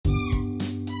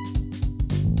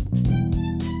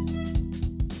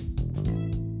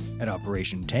At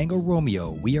Operation Tango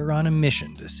Romeo, we are on a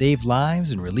mission to save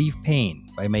lives and relieve pain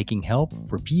by making help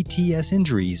for PTS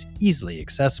injuries easily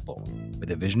accessible, with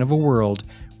a vision of a world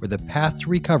where the path to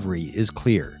recovery is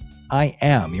clear. I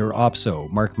am your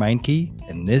OPSO, Mark Meinke,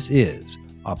 and this is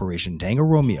Operation Tango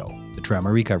Romeo, the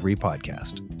Trauma Recovery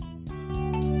Podcast.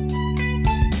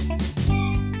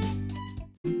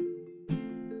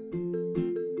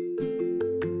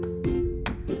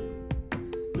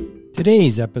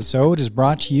 Today's episode is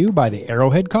brought to you by the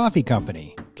Arrowhead Coffee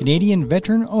Company, Canadian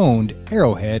veteran-owned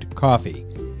Arrowhead Coffee.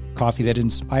 Coffee that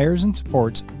inspires and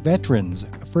supports veterans,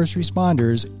 first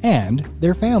responders, and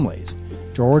their families.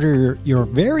 To order your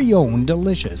very own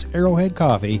delicious Arrowhead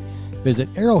coffee, visit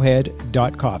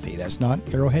arrowhead.coffee. That's not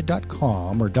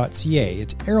arrowhead.com or .ca.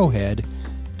 It's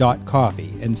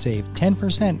arrowhead.coffee and save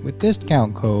 10% with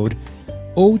discount code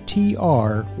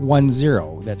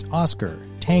OTR10. That's Oscar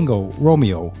Tango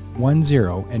Romeo 10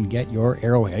 and get your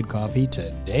Arrowhead coffee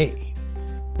today.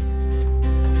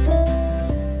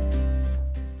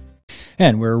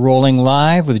 And we're rolling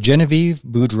live with Genevieve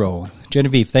Boudreau.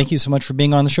 Genevieve, thank you so much for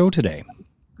being on the show today.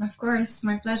 Of course,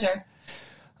 my pleasure.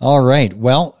 All right.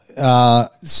 Well,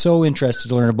 so interested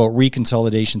to learn about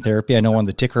reconsolidation therapy. I know on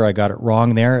the ticker I got it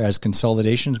wrong there as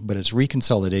consolidation, but it's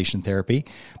reconsolidation therapy.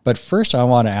 But first I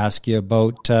want to ask you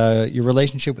about your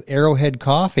relationship with Arrowhead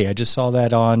Coffee. I just saw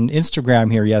that on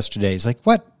Instagram here yesterday. It's like,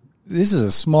 what? This is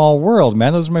a small world,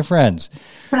 man. Those are my friends.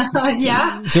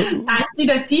 Yeah. So, I see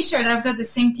the t-shirt. I've got the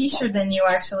same t-shirt than you,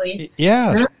 actually.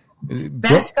 Yeah.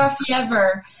 Best coffee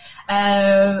ever.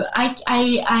 I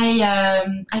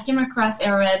came across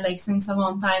Arrowhead like since a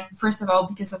long time. First of all,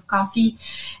 because of coffee,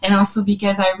 and also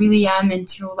because I really am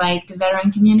into like the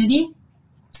veteran community.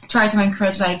 Try to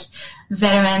encourage like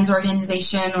veterans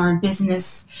organization or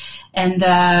business, and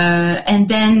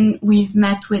then we've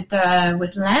met with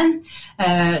Len,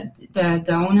 the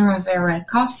owner of Arrowhead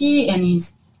Coffee, and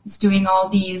he's doing all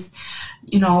these,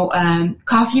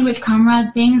 coffee with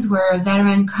comrade things where a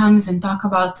veteran comes and talk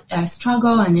about a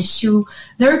struggle, an issue,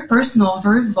 very personal,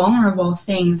 very vulnerable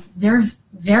things. They're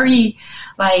very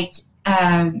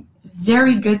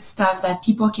very good stuff that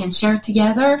people can share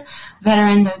together.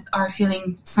 Veterans that are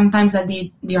feeling sometimes that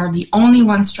they are the only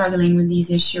ones struggling with these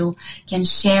issues can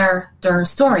share their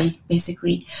story,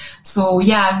 basically. So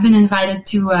yeah, I've been invited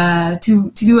to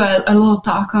do a little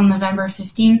talk on November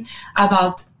 15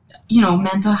 about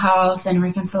mental health and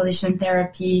reconciliation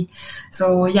therapy.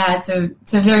 So yeah,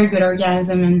 it's a very good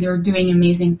organism, and they're doing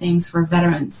amazing things for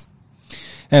veterans.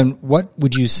 And what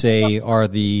would you say are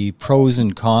the pros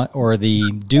and cons, or the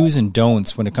do's and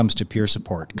don'ts when it comes to peer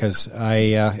support? Because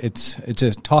it's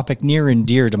a topic near and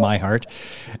dear to my heart,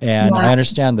 and I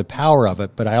understand the power of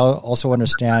it, but I also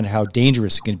understand how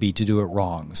dangerous it can be to do it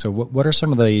wrong. So what are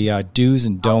some of the do's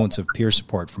and don'ts of peer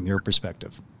support from your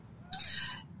perspective?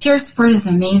 Peer support is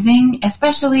amazing,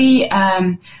 especially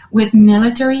with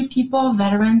military people,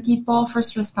 veteran people,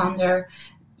 first responder.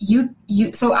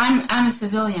 So I'm a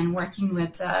civilian working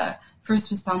with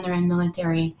first responder and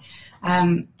military,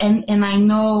 and I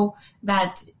know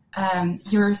that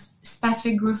your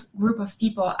specific group of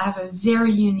people have a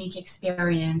very unique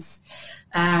experience.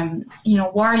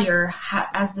 Warrior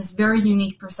has this very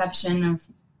unique perception of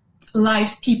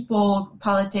life, people,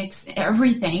 politics,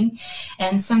 everything,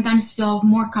 and sometimes feel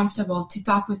more comfortable to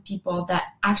talk with people that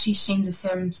actually share the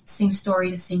same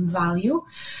story, the same value.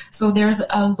 So there's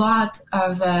a lot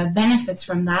of benefits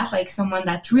from that, like someone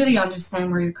that really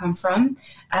understands where you come from,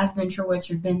 has been through what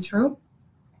you've been through.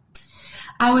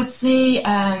 I would say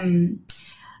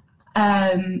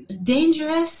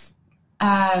dangerous,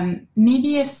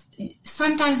 maybe if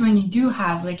sometimes when you do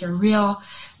have like a real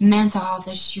mental health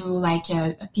issue like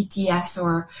a PTS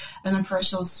or an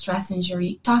operational stress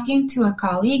injury, talking to a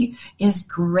colleague is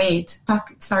great.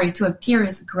 To a peer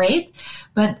is great,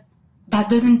 but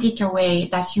that doesn't take away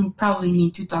that you probably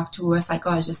need to talk to a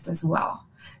psychologist as well.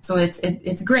 So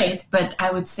it's great, but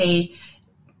I would say,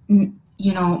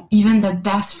 even the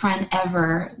best friend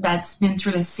ever that's been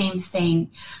through the same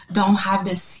thing don't have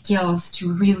the skills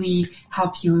to really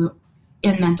help you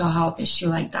in mental health issue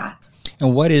like that.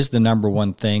 And what is the number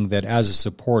one thing that, as a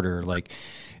supporter, like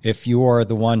if you are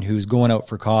the one who's going out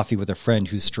for coffee with a friend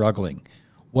who's struggling,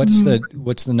 what's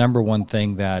the number one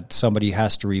thing that somebody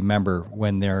has to remember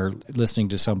when they're listening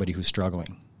to somebody who's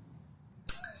struggling?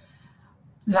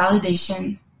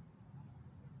 Validation,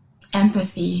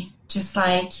 empathy, just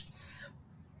like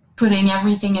putting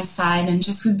everything aside and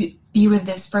just be with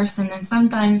this person. And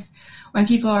sometimes when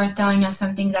people are telling us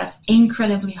something that's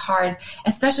incredibly hard,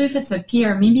 especially if it's a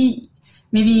peer, maybe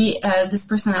maybe this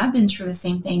person had been through the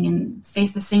same thing and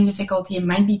faced the same difficulty. It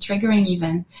might be triggering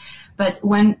even. But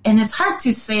and it's hard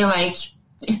to say, like,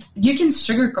 you can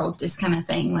sugarcoat this kind of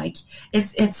thing. Like,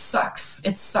 it sucks.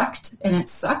 It sucked and it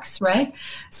sucks, right?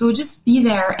 So just be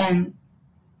there and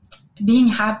being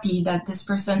happy that this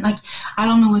person, like, I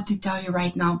don't know what to tell you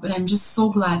right now, but I'm just so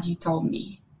glad you told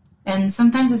me. And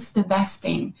sometimes it's the best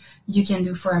thing you can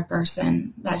do for a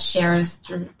person that shares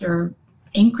their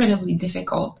incredibly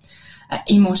difficult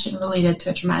emotion related to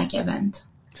a traumatic event.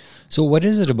 So what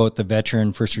is it about the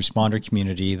veteran first responder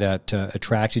community that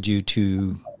attracted you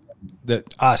to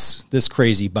this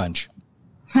crazy bunch?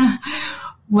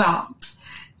 Well,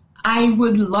 I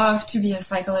would love to be a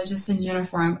psychologist in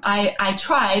uniform. I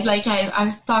tried, like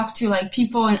I've talked to like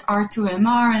people in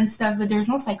R2MR and stuff, but there's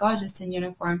no psychologist in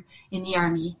uniform in the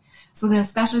Army. So the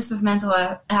specialists of mental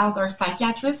health are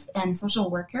psychiatrists and social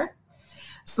worker.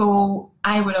 So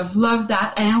I would have loved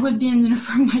that, and I would be in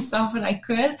uniform myself if I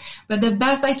could. But the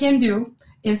best I can do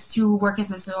is to work as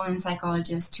a civilian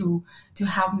psychologist to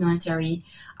help military,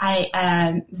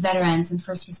 veterans and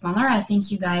first responder. I think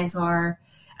you guys are.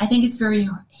 I think it's very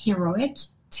heroic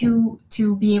to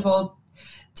be able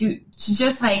to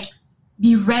just like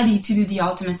be ready to do the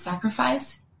ultimate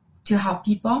sacrifice to help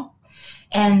people,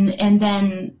 and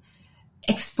then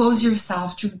expose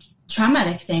yourself to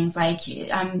traumatic things like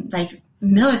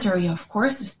military, of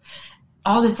course,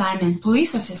 all the time, and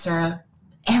police officer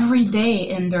every day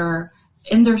in their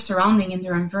surrounding, in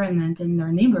their environment, in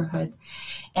their neighborhood,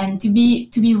 and to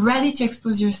be ready to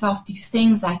expose yourself to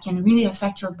things that can really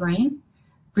affect your brain,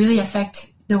 really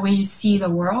affect the way you see the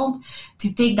world,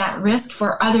 to take that risk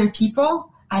for other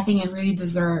people. I think it really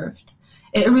deserved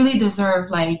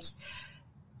like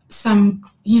some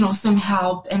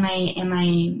help, and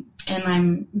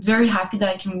I'm very happy that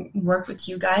I can work with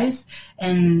you guys.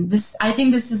 And I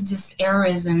think this is this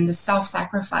heroism, the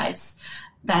self-sacrifice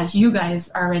that you guys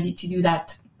are ready to do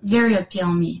that very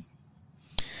appeal me.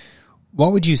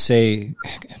 What would you say?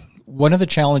 One of the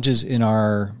challenges in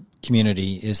our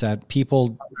community is that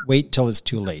people wait till it's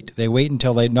too late. They wait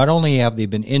until not only have they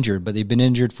been injured, but they've been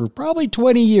injured for probably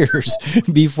 20 years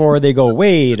before they go,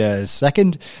 wait a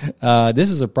second, this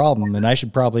is a problem, and I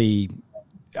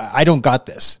don't got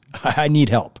this. I need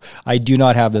help. I do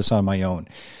not have this on my own.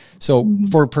 So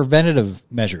for preventative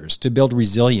measures to build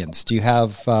resilience, do you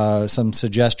have some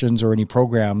suggestions or any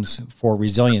programs for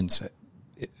resilience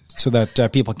so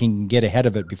that people can get ahead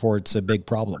of it before it's a big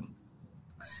problem?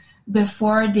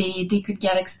 Before they could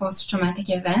get exposed to traumatic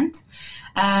event?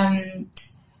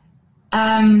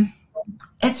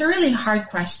 It's a really hard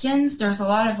question. There's a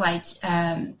lot of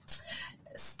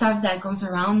stuff that goes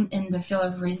around in the field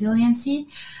of resiliency.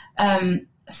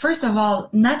 First of all,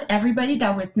 not everybody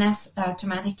that witness a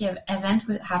traumatic event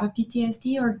would have a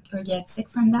PTSD or get sick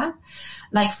from that.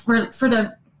 Like for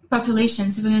the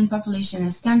population, civilian population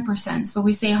is 10%. So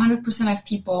we say 100% of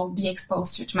people be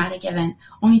exposed to a traumatic event.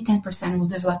 Only 10% will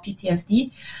develop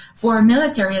PTSD. For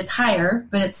military, it's higher,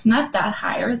 but it's not that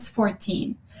higher. It's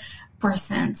 14%.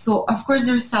 So of course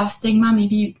there's self-stigma.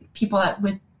 Maybe people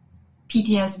with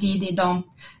PTSD, they don't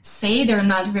say, they're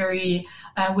not very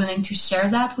willing to share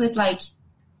that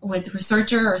with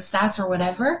researcher or stats or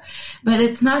whatever, but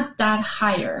it's not that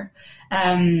higher.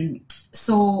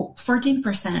 So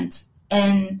 14%.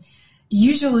 And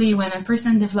usually when a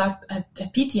person develops a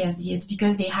PTSD, it's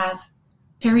because they have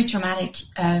peri-traumatic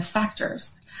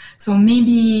factors. So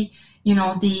maybe,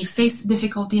 they face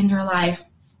difficulty in their life.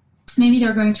 Maybe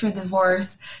they're going through a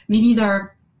divorce. Maybe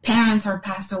their parents are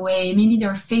passed away. Maybe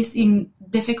they're facing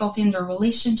difficulty in their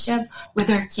relationship with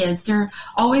their kids. There's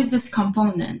always this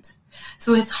component.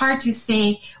 So it's hard to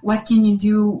say what can you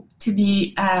do to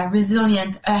be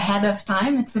resilient ahead of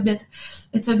time. It's a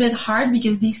bit hard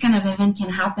because these kind of events can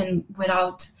happen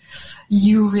without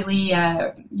you really,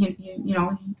 it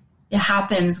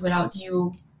happens without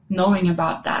you knowing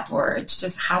about that, or it's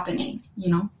just happening,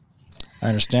 I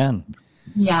understand.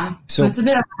 Yeah. So it's a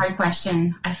bit of a hard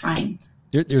question, I find.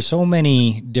 There's so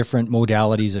many different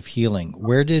modalities of healing.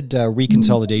 Where did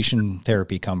reconsolidation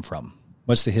therapy come from?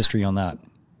 What's the history on that?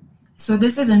 So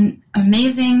this is an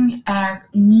amazing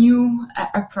new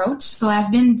approach. So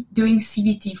I've been doing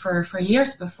CBT for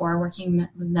years before working with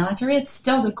military. It's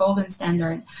still the golden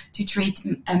standard to treat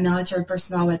a military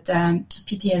personnel with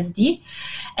PTSD.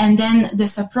 And then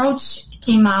this approach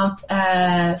came out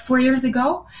 4 years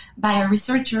ago by a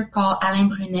researcher called Alain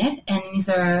Brunet, and he's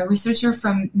a researcher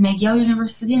from McGill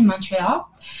University in Montreal,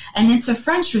 and it's a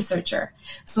French researcher.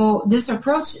 So this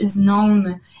approach is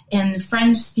known in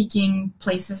French-speaking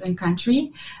places and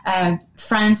country,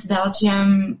 France,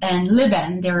 Belgium, and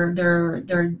Lebanon.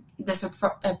 This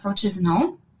approach is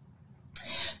known.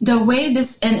 the way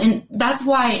this, and that's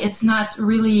why it's not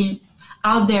really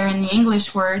out there in the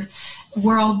English world,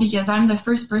 because I'm the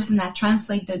first person that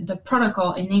translated the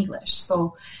protocol in English.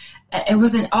 So it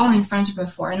wasn't all in French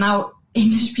before. Now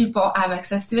English people have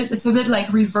access to it. It's a bit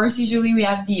like reverse. Usually we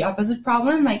have the opposite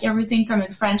problem, like everything come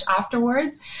in French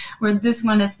afterwards, where this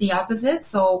one it's the opposite.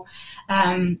 So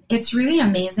it's really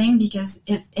amazing because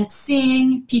it's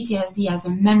seeing PTSD as a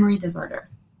memory disorder.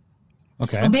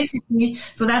 Okay. So basically,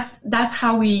 that's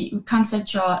how we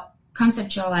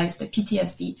conceptualize the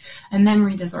PTSD, a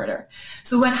memory disorder.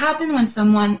 So what happened when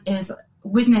someone is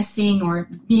witnessing or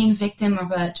being victim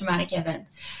of a traumatic event?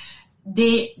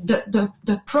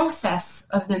 The process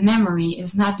of the memory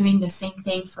is not doing the same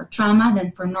thing for trauma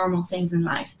than for normal things in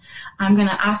life. I'm going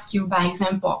to ask you by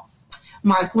example,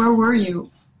 Mark, where were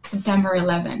you September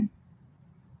 11?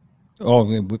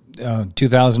 Oh,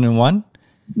 2001?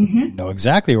 Mm-hmm. Know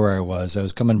exactly where I was. I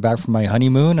was coming back from my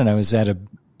honeymoon, and I was at a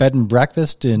bed and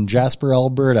breakfast in Jasper,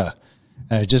 Alberta.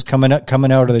 I was just coming out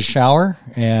of the shower,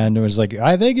 and it was like,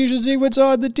 I think you should see what's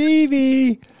on the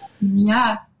TV.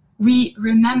 Yeah, we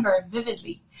remember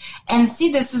vividly. And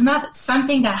see, this is not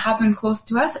something that happened close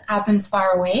to us. It happens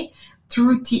far away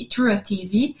through a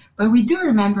TV, but we do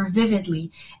remember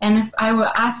vividly. And if I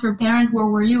will ask your parent, where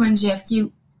were you when JFK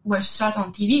was shot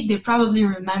on TV, they probably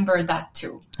remember that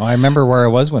too. Well, I remember where I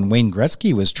was when Wayne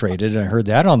Gretzky was traded, and I heard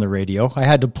that on the radio. I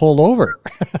had to pull over.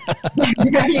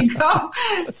 There you go.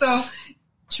 So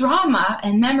trauma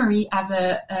and memory have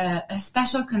a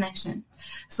special connection.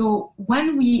 So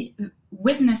when we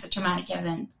witness a traumatic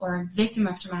event or a victim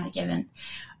of traumatic event,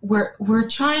 we're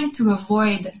trying to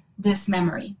avoid this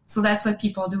memory. So that's what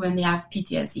people do when they have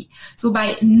PTSD. So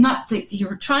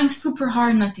you're trying super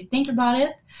hard not to think about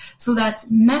it. So that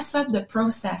mess up the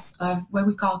process of what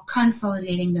we call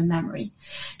consolidating the memory.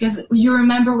 Because you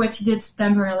remember what you did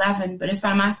September 11, but if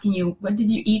I'm asking you, what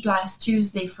did you eat last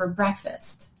Tuesday for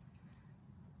breakfast?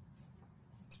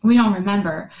 We don't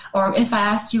remember. Or if I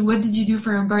ask you, what did you do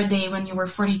for your birthday when you were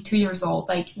 42 years old?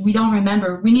 Like, we don't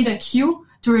remember. We need a cue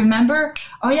to remember.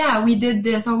 Oh yeah, we did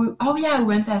this. Oh yeah, we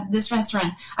went to this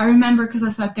restaurant. I remember because I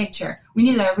saw a picture. We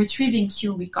need a retrieving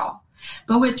cue, we call.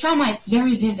 But with trauma, it's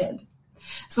very vivid.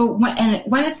 So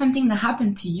when it's something that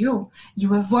happened to you,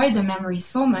 you avoid the memory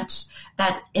so much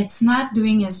that it's not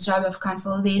doing its job of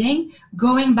consolidating,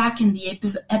 going back in the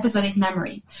episodic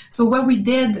memory. So what we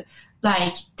did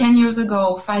like 10 years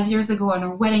ago, 5 years ago on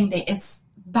our wedding day, it's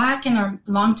back in our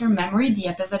long-term memory, the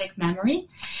episodic memory,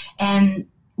 and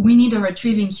we need a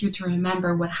retrieving cue to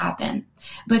remember what happened.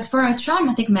 But for a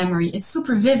traumatic memory, it's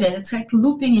super vivid. It's like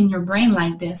looping in your brain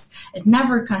like this. It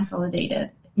never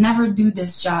consolidated, never do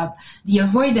this job. The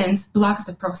avoidance blocks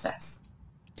the process.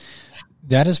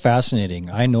 That is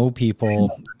fascinating. I know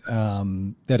people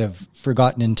that have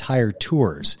forgotten entire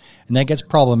tours, and that gets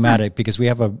problematic because we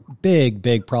have a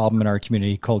big problem in our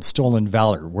community called stolen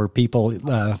valor, where people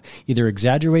either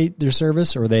exaggerate their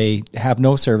service or they have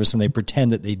no service and they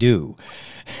pretend that they do.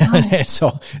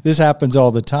 So this happens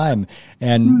all the time.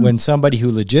 And when somebody who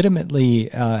legitimately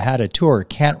had a tour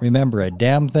can't remember a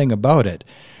damn thing about it,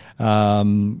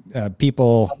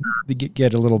 people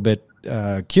get a little bit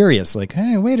curious, like,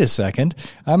 hey, wait a second,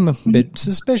 I'm a bit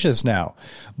suspicious now.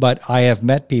 But I have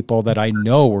met people that I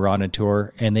know were on a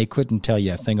tour and they couldn't tell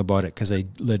you a thing about it because they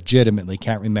legitimately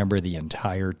can't remember the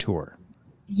entire tour.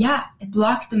 Yeah, it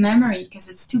blocked the memory because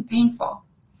it's too painful.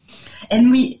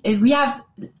 And we have,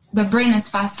 the brain is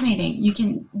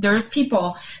fascinating. There's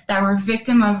people that were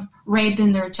victim of rape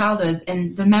in their childhood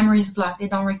and the memory is blocked. They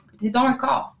don't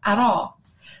recall at all.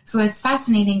 So it's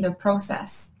fascinating, the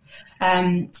process.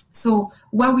 So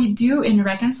what we do in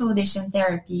reconciliation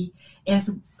therapy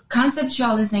is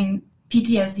conceptualizing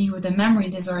PTSD with a memory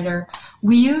disorder.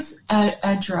 We use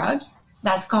a drug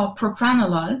that's called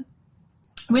propranolol,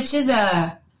 which is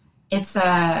it's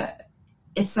a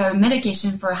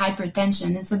medication for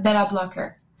hypertension. It's a beta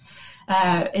blocker.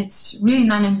 It's really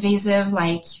non-invasive.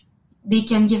 Like, they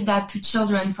can give that to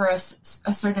children for a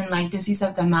certain like disease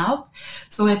of the mouth.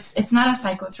 So it's not a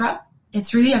psychotrop.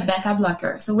 It's really a beta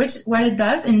blocker. So what it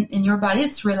does in your body,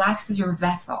 it relaxes your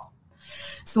vessel.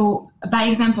 So by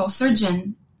example,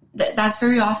 surgeon, that's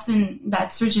very often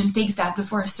that surgeon takes that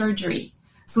before a surgery.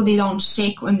 So they don't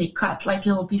shake when they cut like a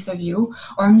little piece of you.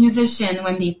 Or a musician,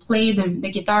 when they play the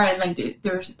guitar and like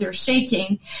they're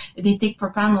shaking, they take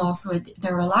propranolol so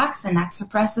they're relaxed, and that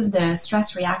suppresses the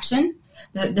stress reaction,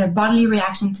 the bodily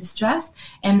reaction to stress,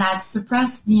 and that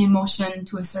suppresses the emotion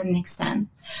to a certain extent.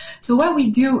 So what we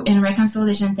do in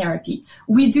reconciliation therapy,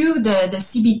 we do the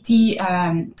CBT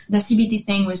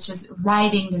thing, which is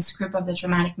writing the script of the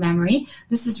traumatic memory.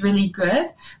 This is really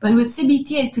good, but with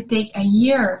CBT, it could take a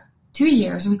year 2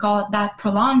 years. We call it that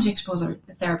prolonged exposure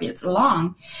to therapy. It's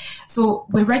long. So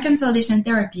with reconciliation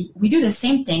therapy, we do the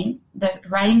same thing,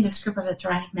 writing the script of the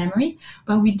traumatic memory,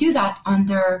 but we do that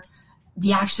under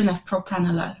the action of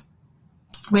propranolol,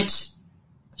 which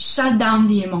shut down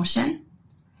the emotion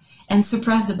and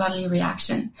suppress the bodily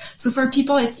reaction. So for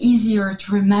people, it's easier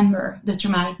to remember the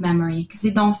traumatic memory because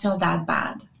they don't feel that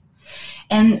bad.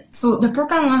 And so the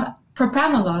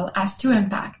propranolol has two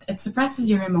impacts. It suppresses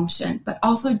your emotion, but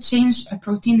also changes a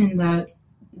protein in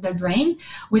the brain,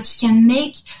 which can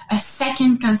make a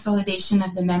second consolidation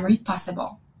of the memory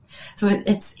possible. So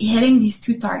it's hitting these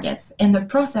two targets, and the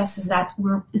process is that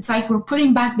it's like we're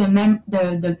putting back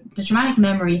the traumatic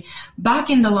memory back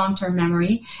in the long-term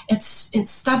memory. It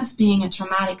stops being a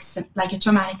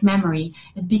traumatic memory.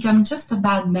 It becomes just a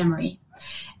bad memory.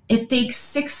 It takes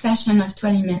 6 sessions of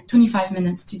 25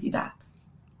 minutes to do that.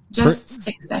 Just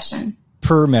 6 sessions.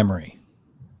 Per memory.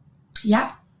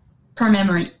 Yeah. Per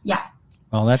memory. Yeah.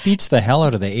 Well, that beats the hell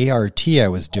out of the ART I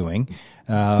was doing.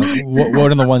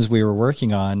 One of the ones we were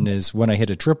working on is when I hit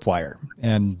a tripwire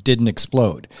and didn't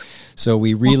explode. So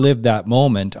we relived that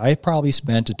moment. I probably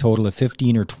spent a total of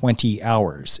 15 or 20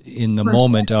 hours in the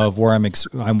moment of where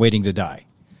I'm waiting to die.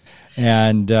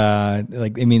 And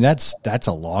that's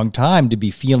a long time to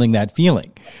be feeling that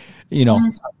feeling. You know, and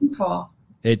it's painful.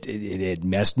 It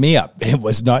messed me up. It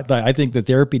was not. I think the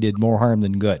therapy did more harm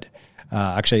than good.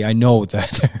 Actually, I know that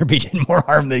therapy did more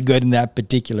harm than good in that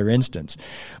particular instance.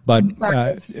 But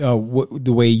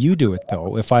the way you do it,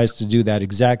 though, if I was to do that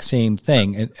exact same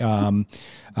thing,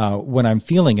 when I'm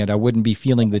feeling it, I wouldn't be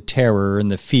feeling the terror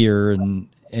and the fear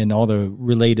and all the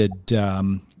related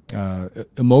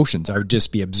emotions. I would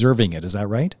just be observing it. Is that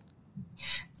right?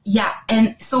 Yeah,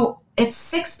 and so it's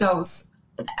 6 doses.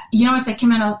 You know, it's a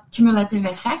cumulative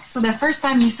effect. So the first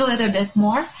time you feel it a bit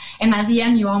more, and at the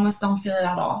end you almost don't feel it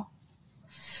at all.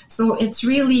 So it's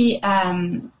really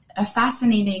a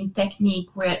fascinating technique,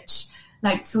 which,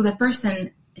 so the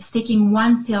person is taking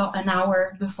 1 pill an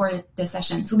hour before the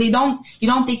session. So you don't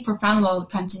take propranolol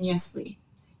continuously.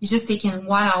 You're just taking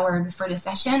 1 hour before the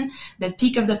session. The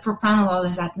peak of the propranolol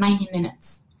is at 90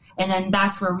 minutes. And then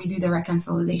that's where we do the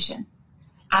reconciliation.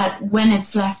 When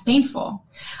it's less painful.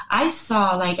 I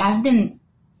saw, by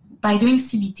doing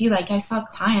CBT, I saw a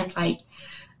client,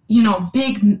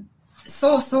 big,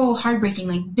 so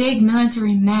heartbreaking, big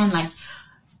military man,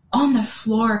 on the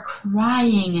floor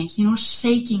crying,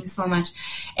 shaking so much.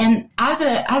 And as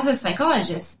a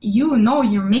psychologist, you're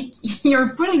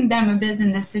putting them a bit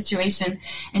in this situation,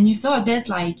 and you feel a bit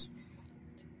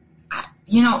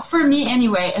for me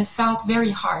anyway, it felt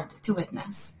very hard to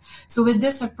witness. So with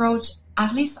this approach,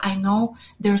 at least I know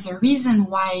there's a reason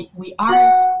why we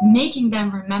are making them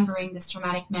remembering this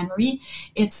traumatic memory.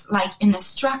 It's in a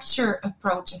structured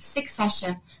approach of 6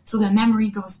 sessions, so the memory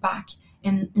goes back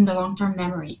in the long-term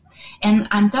memory. And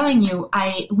I'm telling you,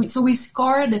 we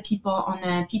score the people on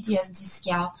a PTSD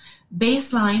scale,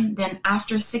 baseline, then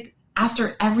after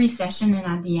every session and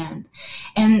at the end.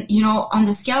 And, on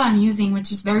the scale I'm using, which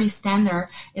is very standard,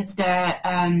 it's the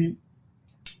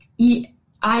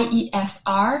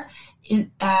IESR.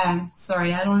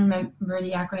 Sorry, I don't remember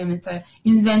the acronym. It's an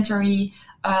inventory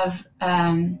of,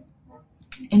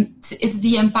 it's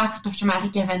the impact of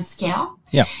traumatic event scale.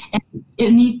 Yeah. And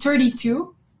it needs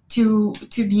 32 to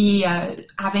be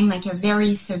having a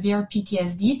very severe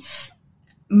PTSD.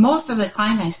 Most of the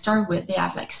clients I start with, they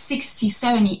have 60,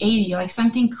 70, 80,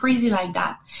 something crazy like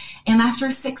that. And after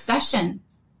 6 sessions,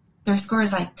 their score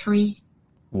is 3.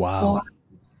 Wow. 4.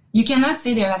 You cannot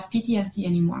say they have PTSD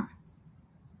anymore.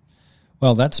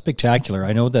 Well, that's spectacular.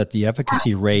 I know that the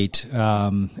efficacy rate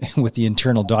with the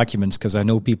internal documents, because I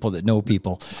know people that know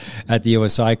people at the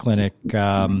OSI clinic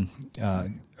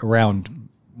around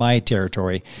my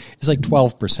territory, is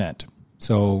 12%.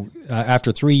 So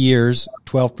after 3 years,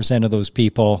 12% of those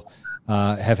people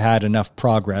have had enough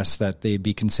progress that they'd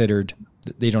be considered,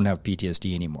 they don't have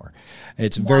PTSD anymore.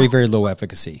 It's very, very low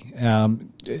efficacy.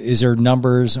 Is there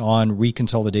numbers on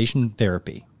reconsolidation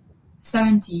therapy?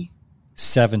 70.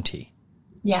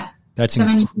 Yeah. That's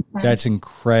that's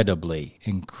incredibly.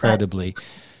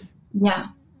 Yeah.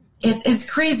 It's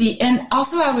crazy. And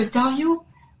also I would tell you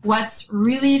what's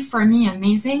really for me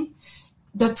amazing.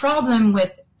 The problem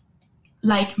with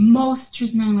most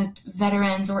treatment with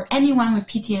veterans or anyone with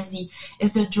PTSD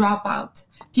is the dropout.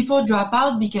 People drop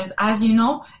out because, as you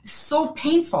know, it's so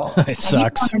painful. It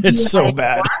sucks. It's so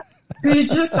bad. So you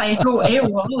just go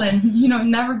AWOL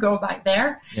and, never go back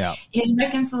there. Yeah. In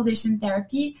reconciliation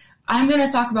therapy, I'm going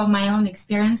to talk about my own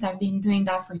experience. I've been doing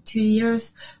that for 2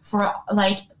 years for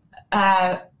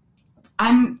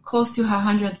I'm close to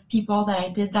 100 people that I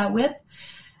did that with.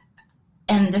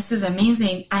 and this is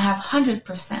amazing, I have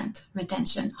 100%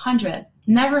 retention. 100.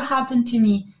 Never happened to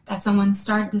me that someone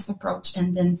started this approach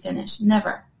and didn't finish.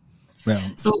 Never. Well,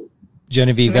 so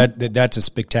Genevieve, that's a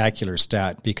spectacular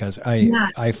stat, because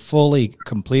I fully,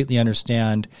 completely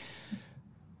understand.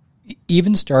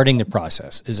 Even starting the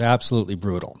process is absolutely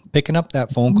brutal. Picking up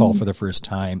that phone call for the first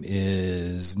time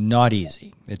is not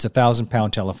easy. It's a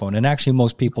 1,000-pound telephone, and actually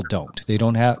most people don't. They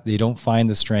don't find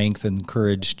the strength and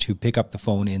courage to pick up the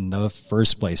phone in the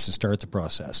first place to start the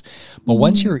process. But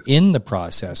once you're in the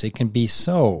process, it can be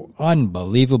so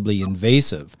unbelievably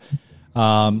invasive.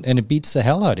 And it beats the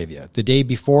hell out of you. The day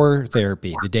before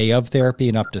therapy, the day of therapy,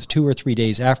 and up to 2 or 3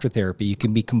 days after therapy, you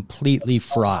can be completely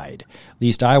fried. At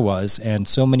least I was, and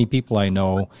so many people I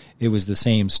know, it was the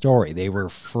same story. They were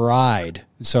fried.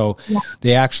 So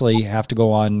they actually have to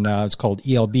go on, it's called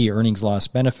ELB, Earnings Loss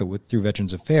Benefit, through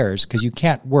Veterans Affairs, because you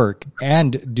can't work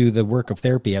and do the work of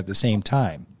therapy at the same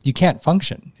time. You can't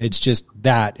function. It's just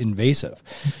that invasive.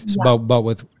 So, but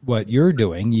with what you're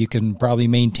doing, you can probably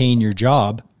maintain your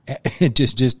job.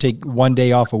 Just take 1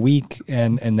 day off a week,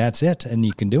 and that's it, and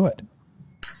you can do it.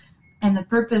 And the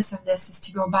purpose of this is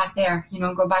to go back there,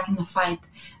 go back in the fight.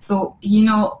 So,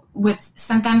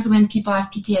 sometimes when people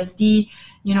have PTSD,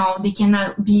 they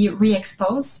cannot be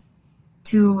re-exposed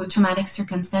to traumatic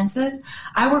circumstances.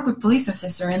 I work with police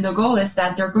officers, and the goal is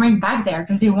that they're going back there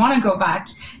because they want to go back.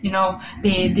 They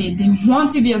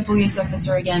want to be a police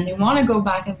officer again. They want to go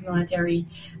back as military.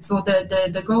 So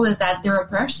the goal is that they're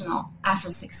operational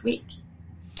after 6 weeks,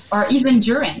 or even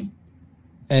during.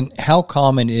 And how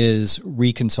common is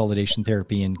reconsolidation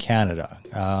therapy in Canada?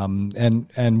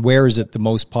 And where is it the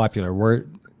most popular? Where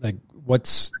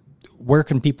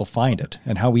can people find it,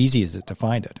 and how easy is it to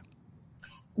find it?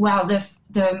 Well,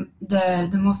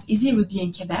 the most easy would be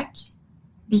in Quebec,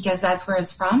 because that's where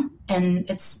it's from, and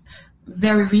it's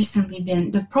very recently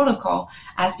the protocol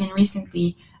has been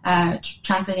recently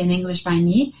translated in English by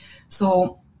me.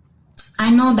 So I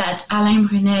know that Alain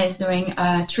Brunet is doing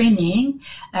training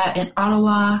in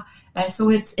Ottawa. So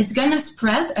it's going to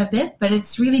spread a bit, but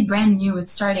it's really brand new.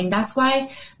 It's starting. That's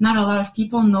why not a lot of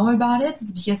people know about it.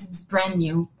 It's because it's brand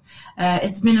new.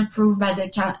 It's been approved by the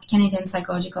Canadian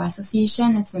Psychological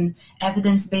Association. It's an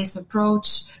evidence-based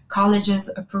approach. Colleges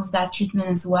approve that treatment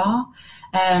as well.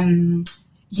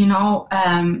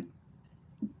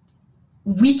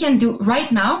 We can do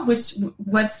right now,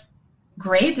 what's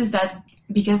great is that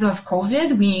because of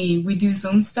COVID, we do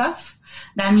Zoom stuff.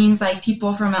 That means like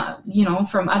people from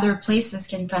other places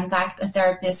can contact a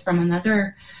therapist from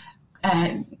another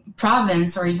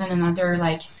province or even another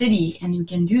city, and you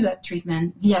can do that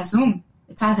treatment via Zoom.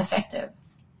 It's as effective.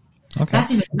 Okay.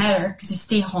 That's even better because you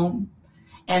stay home.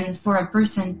 And for a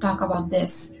person to talk about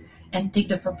this and take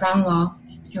the propranolol,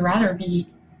 you'd rather be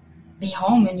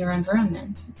home in your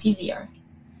environment. It's easier.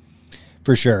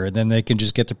 For sure. Then they can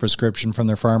just get the prescription from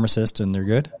their pharmacist and they're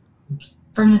good?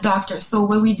 From the doctor. So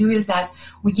what we do is that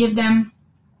we give them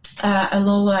a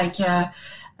little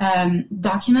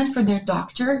document for their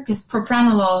doctor, because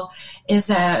propranolol is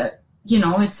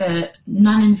it's a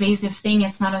non-invasive thing.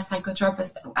 It's not a psychotrope.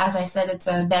 As I said, it's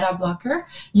a beta blocker.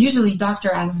 Usually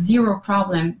doctor has zero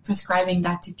problem prescribing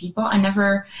that to people. I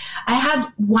had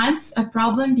once a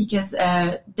problem because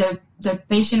the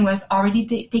patient was already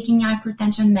taking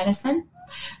hypertension medicine.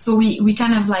 So we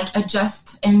kind of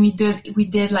adjust, and we did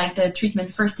the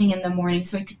treatment first thing in the morning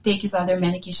so he could take his other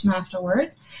medication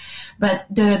afterward. But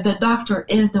the doctor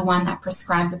is the one that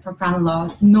prescribed the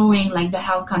propranolol, knowing the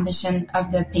health condition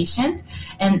of the patient,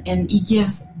 and he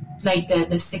gives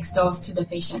the 6 dose to the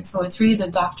patient. So it's really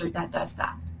the doctor that does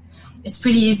that. It's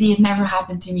pretty easy. It never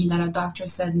happened to me that a doctor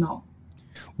said no.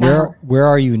 Where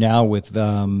are you now with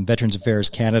Veterans Affairs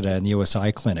Canada and the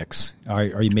USI clinics?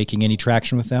 Are you making any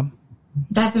traction with them?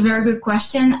 That's a very good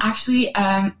question. Actually,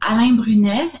 Alain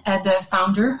Brunet, the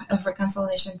founder of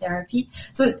Reconciliation Therapy.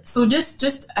 So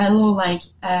just a little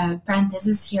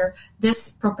parenthesis here.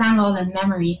 This propranolol and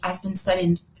memory has been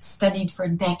studied for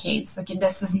decades. Okay,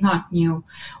 this is not new.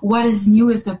 What is new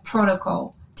is the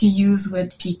protocol to use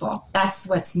with people. That's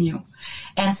what's new.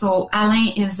 And so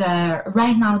Alain is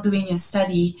right now doing a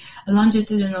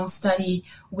longitudinal study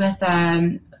with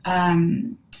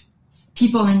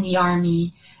people in the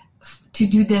Army to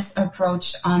do this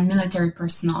approach on military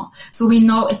personnel. So we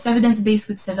know it's evidence-based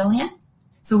with civilian.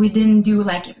 So we didn't do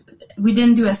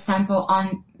a sample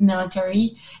on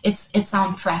military. It's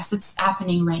on press. It's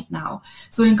happening right now.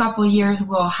 So in a couple of years,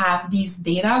 we'll have these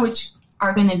data, which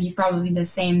are going to be probably the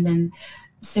same than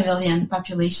civilian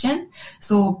population.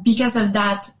 So because of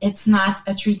that, it's not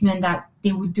a treatment that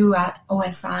they would do at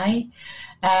OSI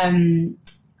on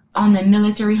the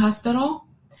military hospital.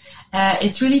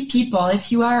 It's really people.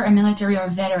 If you are a military or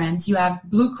veterans, you have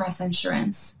Blue Cross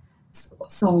insurance.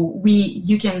 So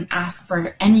you can ask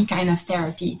for any kind of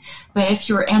therapy. But if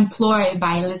you're employed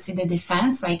by, let's say, the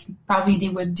defense, like probably they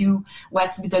would do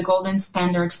what's the golden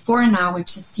standard for now,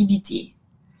 which is CBT.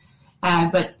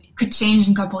 But could change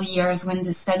in a couple of years when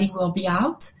the study will be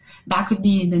out. That could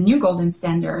be the new golden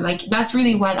standard. Like that's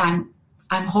really what I'm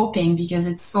hoping, because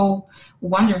it's so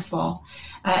wonderful.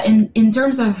 In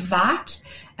terms of VAC,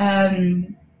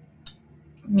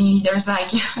 maybe there's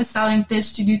like a selling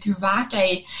pitch to do to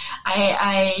VAC.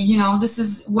 I this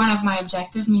is one of my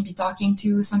objectives, maybe talking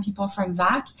to some people from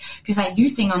VAC, because I do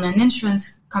think on an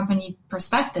insurance company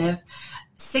perspective,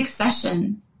 6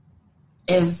 sessions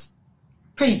is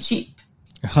pretty cheap.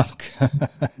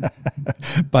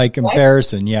 By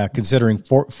comparison, yeah, considering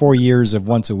 4 years of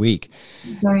once a week.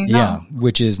 Yeah,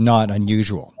 which is not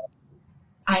unusual.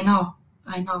 I know.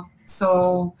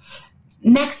 So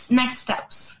next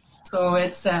steps. So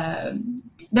it's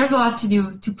there's a lot to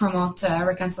do to promote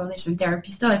reconciliation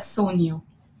therapy. Still, it's so new.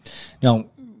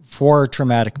 Now, for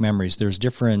traumatic memories, there's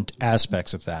different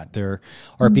aspects of that. There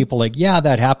are people like, yeah,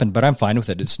 that happened, but I'm fine with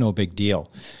it. It's no big deal.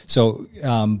 So,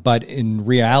 but in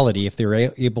reality, if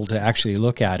they're able to actually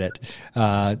look at it,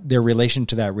 their relation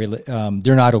to that,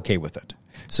 they're not okay with it.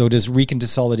 So does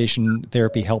reconsolidation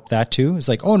therapy help that too? It's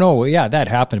like, oh no, yeah, that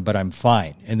happened, but I'm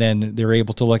fine. And then they're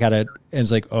able to look at it and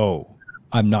it's like, oh,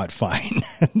 I'm not fine.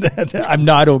 I'm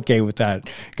not okay with that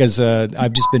because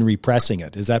I've just been repressing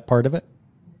it. Is that part of it?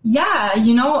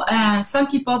 Yeah, some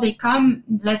people, they come,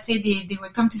 let's say they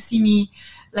would come to see me,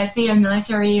 let's say a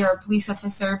military or a police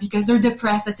officer, because they're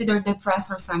depressed, let's say they're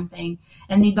depressed or something,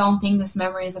 and they don't think this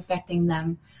memory is affecting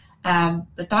them.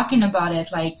 But talking about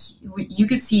it, like, you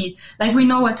could see, like, we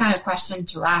know what kind of question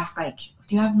to ask, like,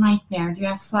 do you have nightmare? Do you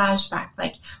have flashback?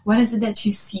 Like, what is it that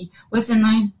you see? What's a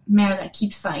nightmare that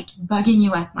keeps, like, bugging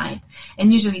you at night?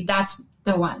 And usually that's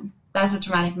the one. That's a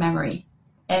traumatic memory.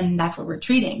 And that's what we're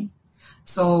treating.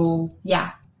 So,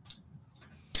 yeah.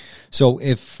 So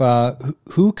if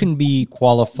who can be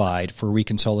qualified for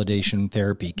reconsolidation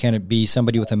therapy? Can it be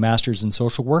somebody with a master's in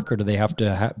social work, or do they have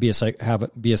to be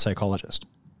a psychologist?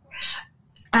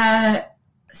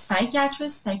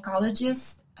 Psychiatrist,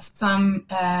 psychologist, some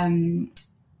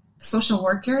social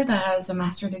worker that has a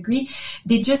master's degree,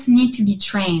 they just need to be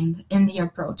trained in the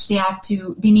approach. They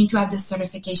need to have the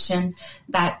certification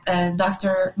that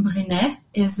Dr. Brunet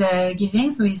is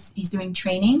giving. So he's doing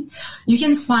training. You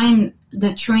can find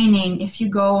the training if you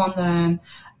go on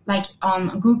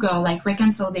on Google, like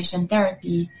reconciliation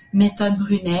therapy, method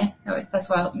Brunet. That's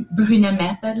what Brunet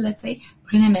method, let's say,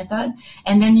 Brunet method.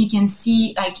 And then you can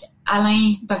see, like,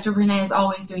 Dr. Brunet is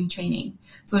always doing training.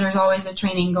 So there's always a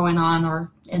training going on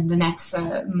or in the next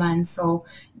month. So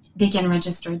they can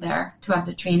register there to have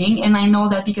the training. And I know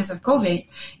that because of COVID,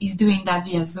 he's doing that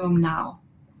via Zoom now.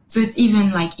 So it's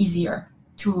even like easier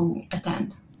to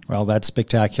attend. Well, that's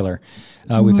spectacular.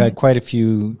 We've had quite a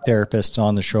few therapists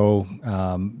on the show,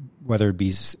 whether it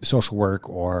be social work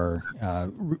or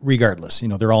regardless,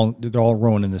 they're all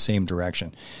rowing in the same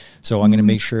direction. So I'm going to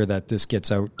make sure that this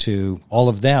gets out to all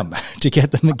of them to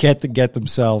get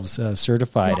themselves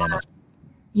certified in it.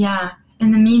 Yeah.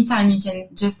 In the meantime, you can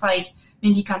just like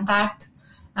maybe contact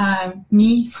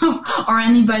me or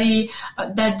anybody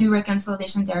that do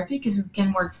reconciliation therapy, because we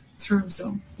can work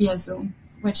via Zoom,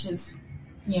 which is,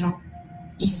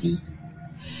 easy.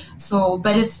 So,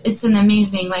 but it's an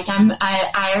amazing, like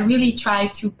I really try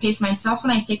to pace myself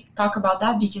when I talk about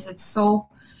that, because it's so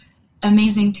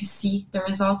amazing to see the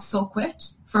results so quick.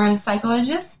 For a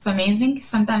psychologist, it's amazing.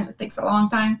 Sometimes it takes a long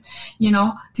time,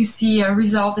 to see a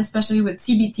result, especially with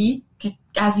CBT.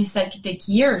 As you said, it could take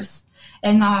years.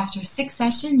 And now after 6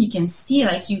 sessions, you can see,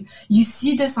 like, you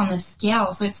see this on a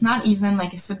scale. So it's not even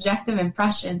like a subjective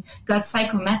impression. You got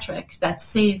psychometrics that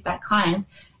says that client,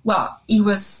 well, he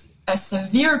was a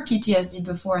severe PTSD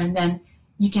before, and then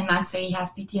you cannot say he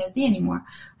has PTSD anymore.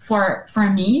 For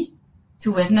me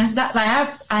to witness that, like,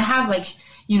 I have like,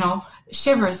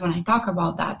 shivers when I talk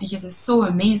about that, because it's so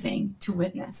amazing to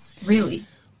witness, really.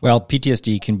 Well,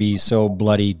 PTSD can be so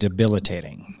bloody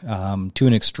debilitating to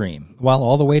an extreme, well,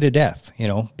 all the way to death.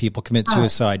 People commit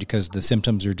suicide because the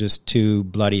symptoms are just too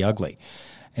bloody ugly.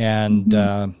 And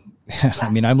I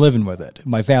mean, I'm living with it.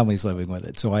 My family's living with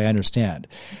it, so I understand.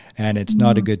 And it's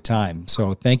not a good time.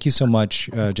 So thank you so much,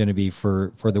 Genevieve,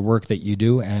 for the work that you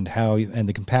do and and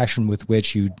the compassion with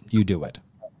which you do it.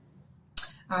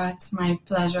 It's my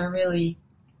pleasure, really,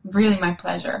 really my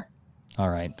pleasure. All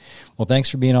right. Well, thanks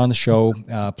for being on the show.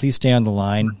 Please stay on the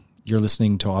line. You're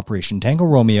listening to Operation Tango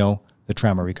Romeo, the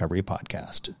Trauma Recovery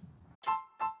Podcast.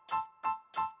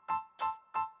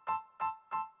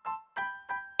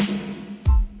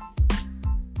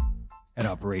 At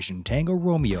Operation Tango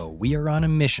Romeo, we are on a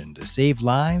mission to save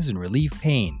lives and relieve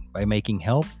pain by making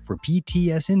help for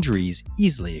PTS injuries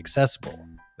easily accessible,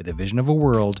 with a vision of a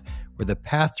world where the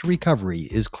path to recovery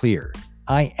is clear.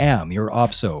 I am your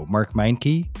OPSO, Mark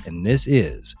Meinke, and this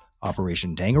is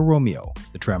Operation Tango Romeo,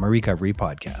 the Trauma Recovery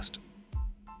Podcast.